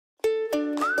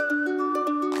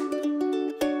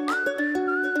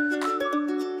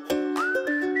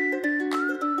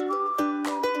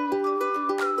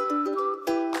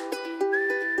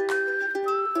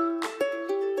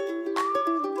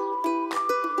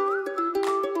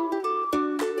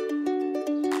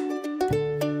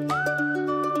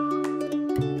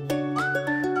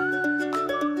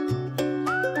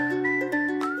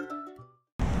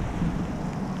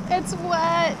it's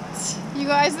wet. You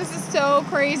guys, this is so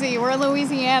crazy. We're in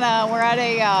Louisiana. We're at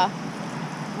a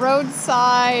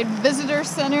roadside visitor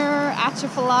center,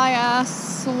 Atchafalaya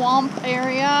swamp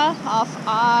area off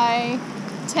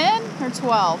I-10 or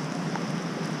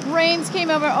 12. Rains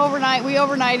came over overnight. We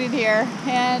overnighted here,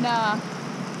 and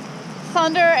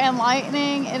thunder and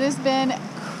lightning. It has been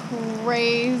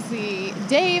crazy.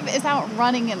 Dave is out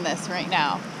running in this right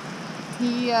now.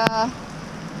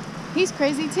 He's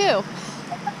crazy too.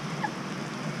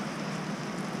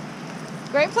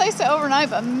 Great place to overnight,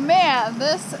 but man,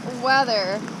 this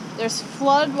weather, there's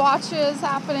flood watches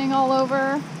happening all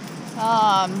over.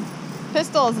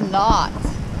 Pistol is not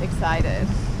excited.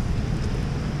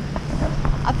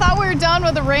 I thought we were done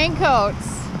with the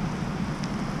raincoats.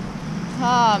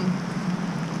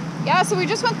 Yeah, so we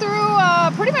just went through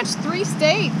pretty much 3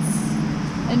 states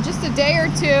in just a day or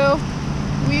two.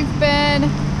 We've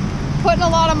been putting a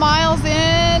lot of miles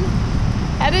in,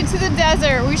 headed to the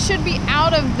desert. We should be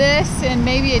out of this in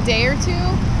maybe a day or two.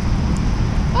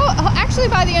 Oh, actually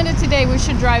by the end of today, we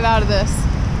should drive out of this.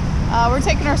 We're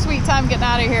taking our sweet time getting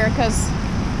out of here because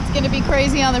it's gonna be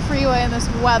crazy on the freeway in this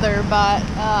weather, but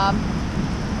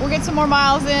we'll get some more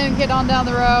miles in, get on down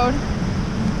the road,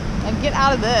 and get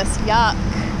out of this. Yuck.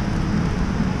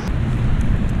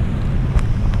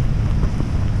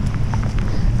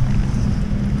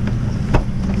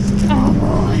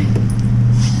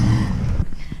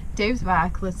 Dave's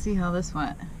back. Let's see how this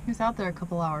went. He was out there a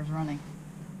couple hours running.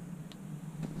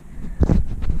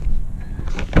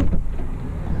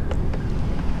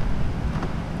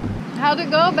 How'd it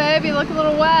go, babe? You look a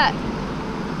little wet.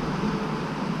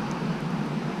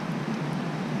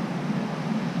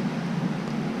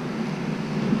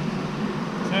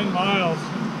 Miles.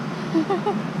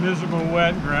 Miserable,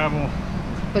 wet gravel.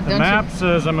 But the map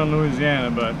says I'm in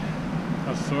Louisiana, but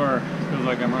I swear it feels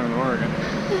like I'm running Oregon.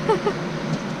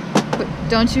 But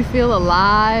don't you feel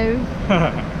alive?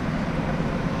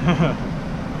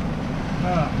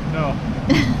 No.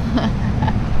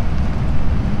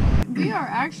 We are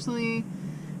actually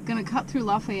gonna cut through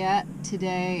Lafayette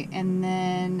today, and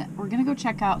then we're gonna go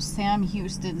check out Sam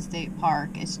Houston State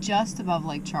Park. It's just above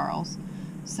Lake Charles.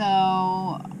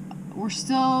 So we're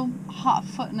still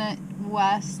hot-footing it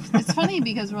west. It's funny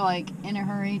because we're like in a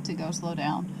hurry to go slow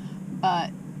down,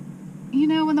 but you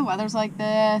know, when the weather's like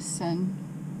this, and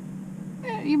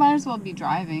you might as well be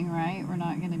driving, right? We're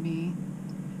not going to be...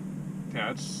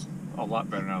 Yeah, it's a lot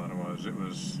better now than it was. It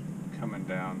was coming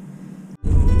down.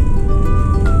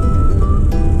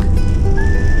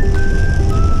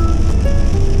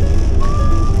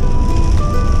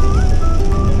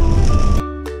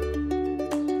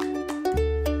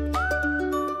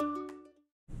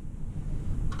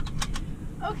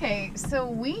 Okay, so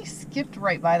we skipped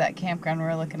right by that campground we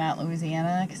were looking at in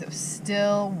Louisiana because it was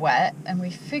still wet, and we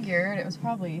figured it was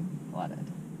probably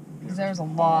flooded because there's a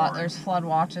lot, there's flood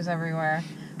watches everywhere.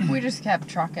 We just kept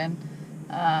trucking.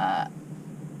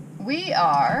 We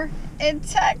are in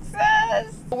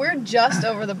Texas. We're just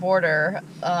over the border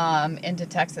into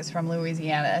Texas from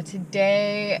Louisiana.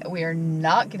 Today we are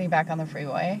not getting back on the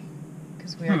freeway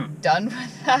because we are done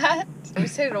with that. We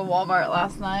stayed at a Walmart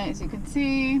last night, as you can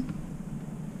see.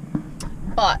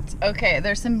 But, okay,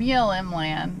 there's some BLM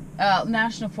land,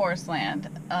 National Forest land,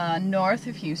 north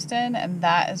of Houston, and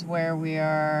that is where we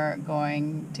are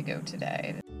going to go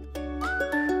today.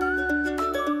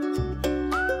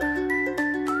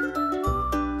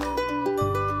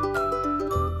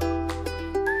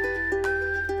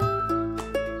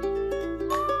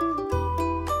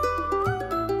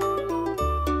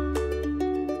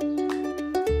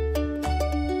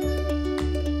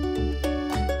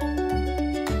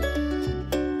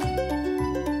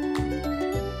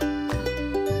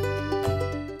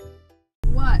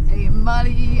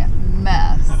 Muddy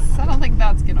mess. I don't think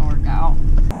that's gonna work out.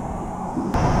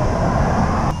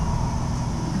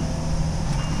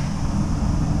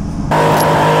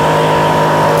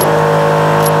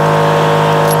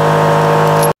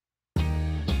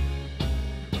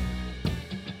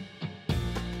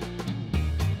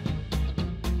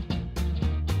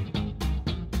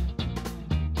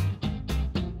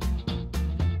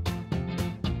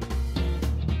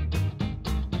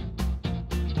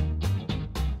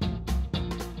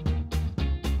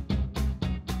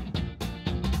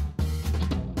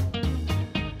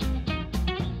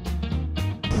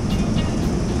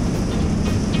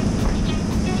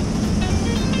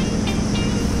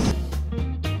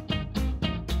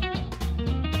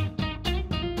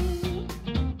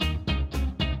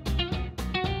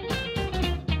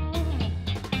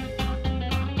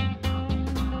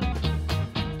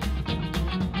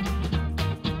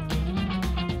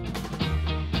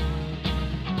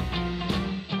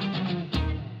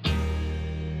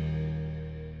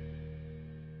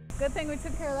 Good thing we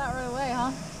took care of that right away,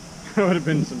 huh? It would have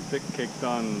been some thick caked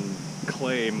on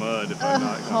clay mud if I'd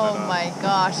not done that. Oh my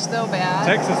gosh, so bad.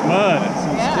 Texas mud and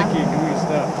some sticky, gooey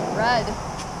stuff. Red.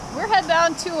 We're heading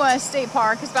down to State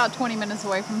Park. It's about 20 minutes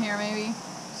away from here, maybe.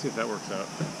 See if that works out.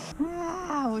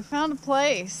 Ah, we found a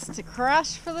place to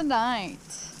crash for the night.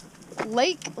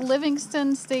 Lake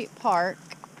Livingston State Park.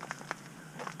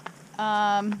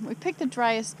 We picked the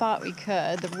driest spot we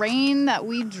could. The rain that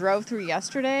we drove through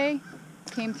yesterday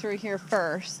came through here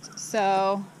first.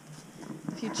 So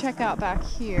if you check out back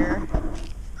here,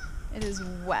 it is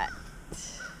wet.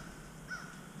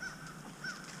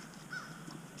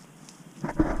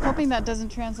 Hoping that doesn't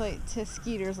translate to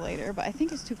skeeters later, but I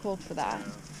think it's too cold for that.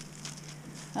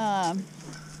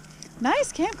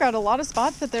 Nice campground, a lot of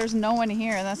spots that there's no one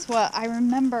here, and that's what I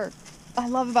remember I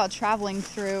love about traveling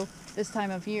through this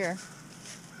time of year.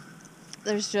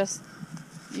 There's just,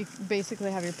 you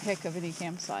basically have your pick of any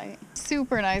campsite.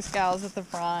 Super nice gals at the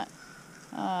front.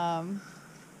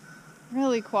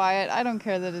 Really quiet. I don't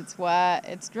care that it's wet.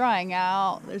 It's drying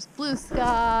out. There's blue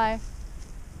sky.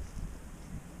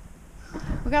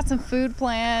 We got some food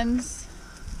plans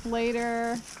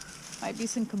later. Might be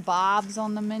some kebabs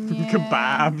on the menu.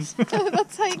 Kebabs.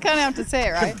 That's how you kind of have to say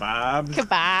it, right?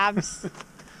 Kebabs.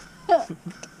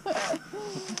 Kebabs.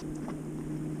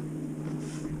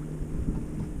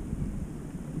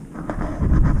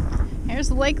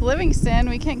 Here's Lake Livingston.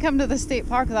 We can't come to the state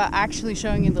park without actually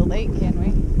showing you the lake, can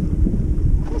we?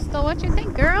 Crystal, what you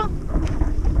think, girl?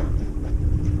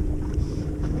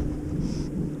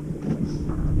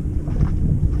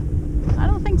 I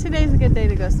don't think today's a good day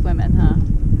to go swimming, huh?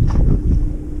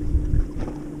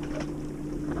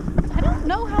 I don't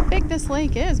know how big this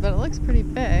lake is, but it looks pretty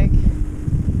big.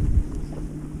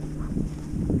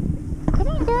 Come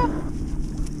on, girl.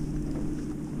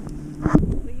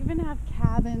 We even have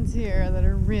cabins here that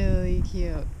are really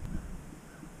cute.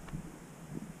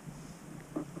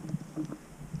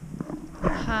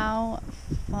 How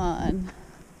fun.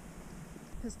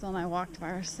 Pistol and I walked by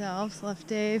ourselves, left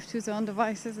Dave to his own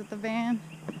devices at the van.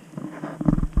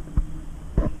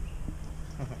 Hi,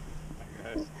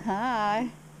 guys. Hi.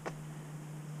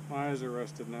 My eyes are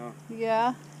rested now.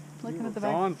 Yeah, looking at the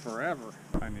back. Gone forever.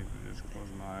 I need to just close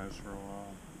my eyes for a while.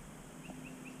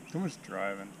 Too much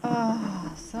driving.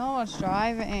 Oh, so much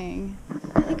driving.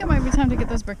 I think it might be time to get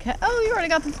those briquettes. Oh, you already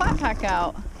got the Flatpack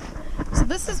out. So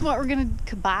this is what we're gonna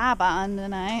kebab on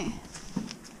tonight.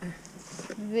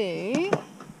 The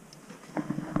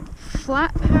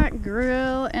Flatpack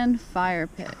Grill and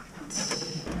Firepit.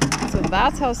 So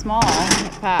that's how small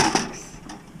it packs.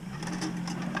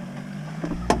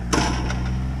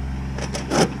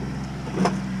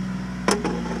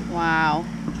 Wow.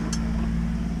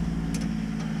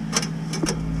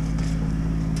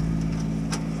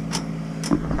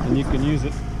 And you can use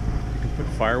it, you can put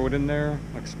firewood in there,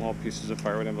 like small pieces of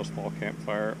firewood in a small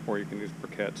campfire, or you can use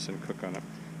briquettes and cook on it.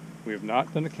 We have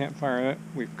not done a campfire on it.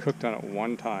 We've cooked on it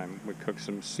one time. We cooked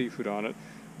some seafood on it,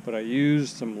 but I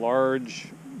used some large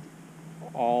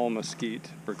all mesquite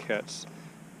briquettes,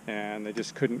 and they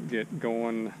just couldn't get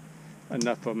going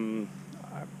enough of them.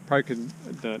 I probably could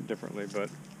have done it differently,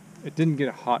 but it didn't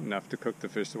get hot enough to cook the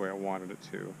fish the way I wanted it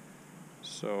to.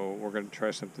 So we're going to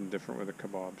try something different with the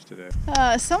kebabs today.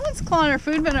 Someone's clawing her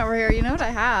food bin over here. You know what I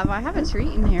have? I have a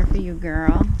treat in here for you,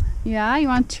 girl. Yeah, you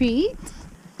want a treat?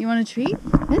 You want a treat?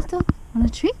 Crystal, want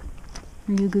a treat?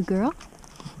 Are you a good girl?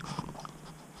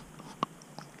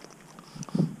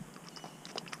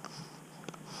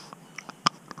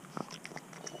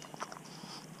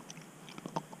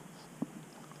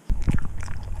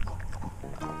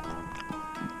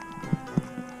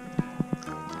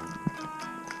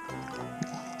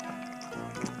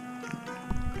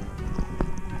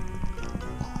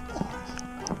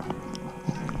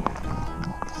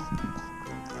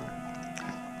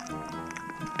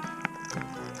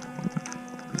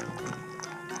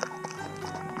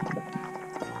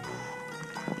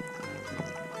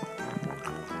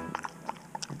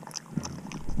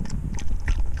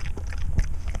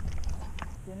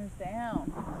 Dinner's down.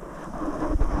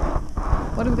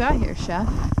 What do we got here, Chef?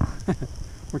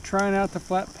 We're trying out the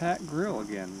Flatpack Grill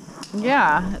again.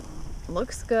 Yeah, it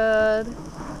looks good.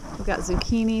 We've got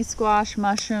zucchini, squash,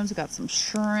 mushrooms. We've got some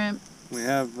shrimp. We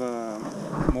have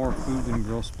more food than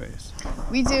grill space.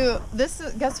 We do.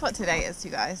 Guess what today is,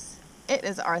 you guys? It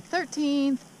is our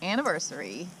 13th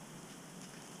anniversary.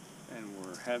 And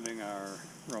we're having our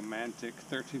romantic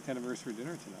 13th anniversary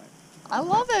dinner tonight. I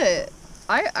love it.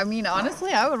 I mean,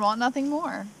 honestly, I would want nothing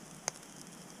more.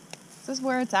 This is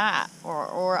where it's at,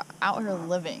 or out here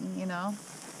living, you know?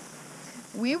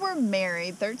 We were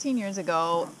married 13 years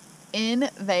ago in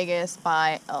Vegas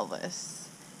by Elvis.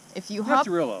 If you Not hop,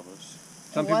 the real Elvis.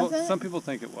 Some people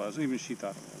think it was. Even she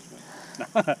thought it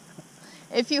was. But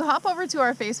if you hop over to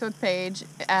our Facebook page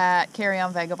at Carry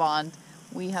On Vagabond,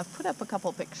 we have put up a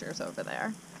couple pictures over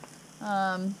there.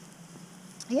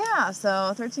 Yeah,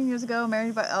 so 13 years ago,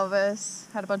 married by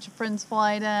Elvis, had a bunch of friends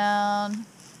fly down.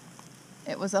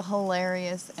 It was a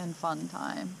hilarious and fun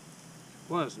time.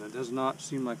 it was, and it does not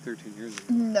seem like 13 years ago.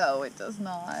 No, it does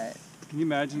not. Can you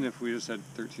imagine if we just said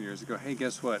 13 years ago, hey,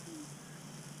 guess what?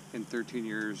 In 13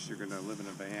 years, you're going to live in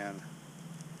a van.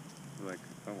 You're like,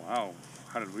 oh, wow.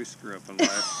 How did we screw up in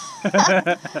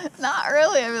life? Not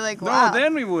really. I'd be like, wow. No,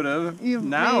 then we would have.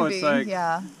 Now maybe, it's like,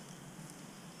 yeah.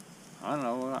 I don't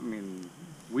know. I mean,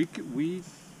 we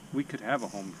could have a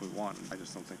home if we wanted. I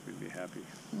just don't think we'd be happy.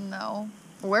 No.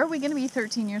 Where are we going to be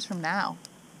 13 years from now?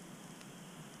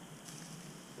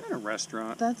 In a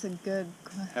restaurant. That's a good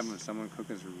question. Having someone cook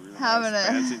us a really Having nice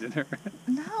a- fancy dinner.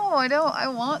 No, I don't. I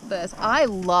want this. I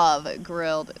love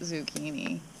grilled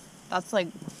zucchini. That's like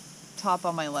top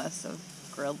on my list of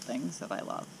grilled things that I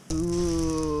love.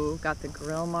 Ooh, got the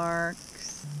grill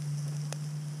marks.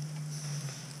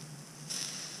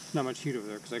 Not much heat over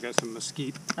there because I got some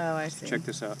mesquite. Oh, I see. Check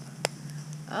this out.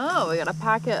 Oh, we got a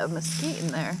packet of mesquite in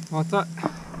there. Well, I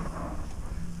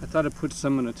thought I'd put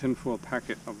some in a tinfoil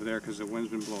packet over there because the wind's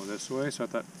been blowing this way. So I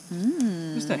thought,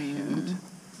 just a hint.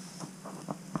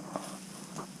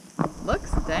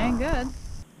 Looks dang good.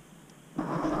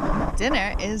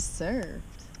 Dinner is served.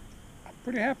 I'm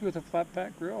pretty happy with the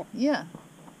Flatpack Grill. Yeah.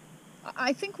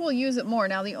 I think we'll use it more.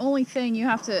 Now, the only thing, you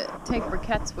have to take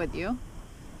briquettes with you.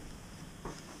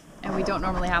 And we don't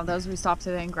normally have those. We stopped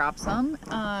today and grabbed some.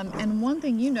 And one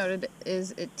thing you noted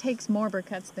is it takes more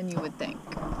briquettes than you would think,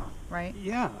 right?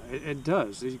 Yeah, it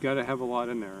does. You got to have a lot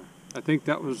in there. I think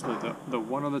that was the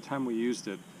one other time we used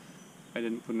it. I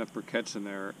didn't put enough briquettes in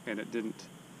there, and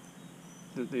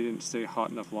they didn't stay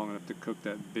hot enough long enough to cook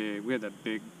that big. We had that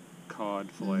big cod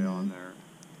fillet on there.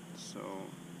 So,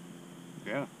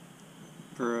 yeah,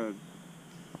 for a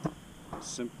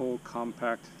simple,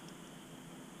 compact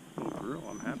little grill,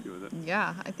 I'm happy with it.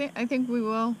 Yeah, I think we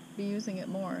will be using it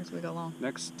more as we go along.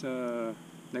 Next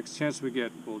chance we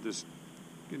get, we'll just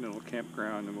get in a little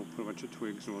campground and we'll put a bunch of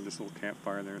twigs and we'll just a little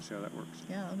campfire in there and see how that works.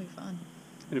 Yeah, that'll be fun.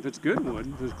 And if it's good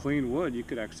wood, if it's clean wood, you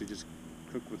could actually just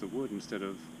cook with the wood instead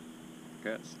of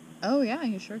briquettes. Oh yeah,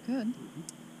 you sure could.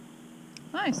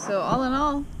 Nice. So all in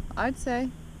all, I'd say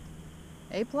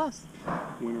A+.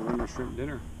 Winter shrimp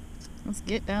dinner. Let's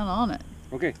get down on it.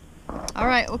 Okay. All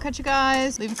right, we'll catch you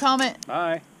guys. Leave a comment.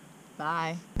 Bye.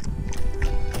 Bye.